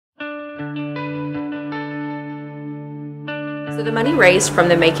So the money raised from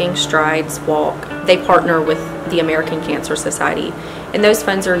the Making Strides walk, they partner with the American Cancer Society, and those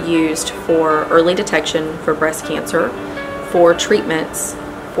funds are used for early detection for breast cancer, for treatments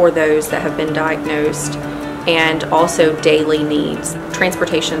for those that have been diagnosed, and also daily needs,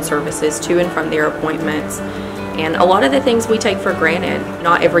 transportation services to and from their appointments, and a lot of the things we take for granted.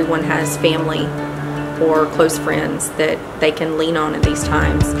 Not everyone has family or close friends that they can lean on in these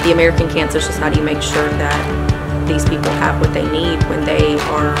times. The American Cancer Society makes sure that these people have what they need when they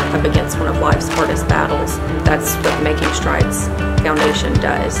are up against one of life's hardest battles. That's what the Making Strides Foundation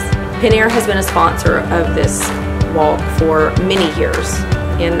does. Penair has been a sponsor of this walk for many years.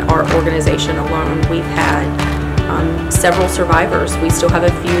 In our organization alone, we've had several survivors. We still have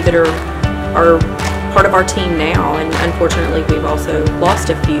a few that are part of our team now, and unfortunately we've also lost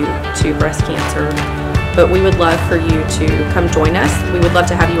a few to breast cancer. But we would love for you to come join us. We would love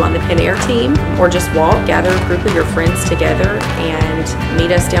to have you on the Penair team, or just walk, gather a group of your friends together and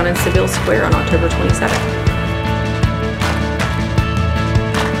meet us down in Seville Square on October 27th.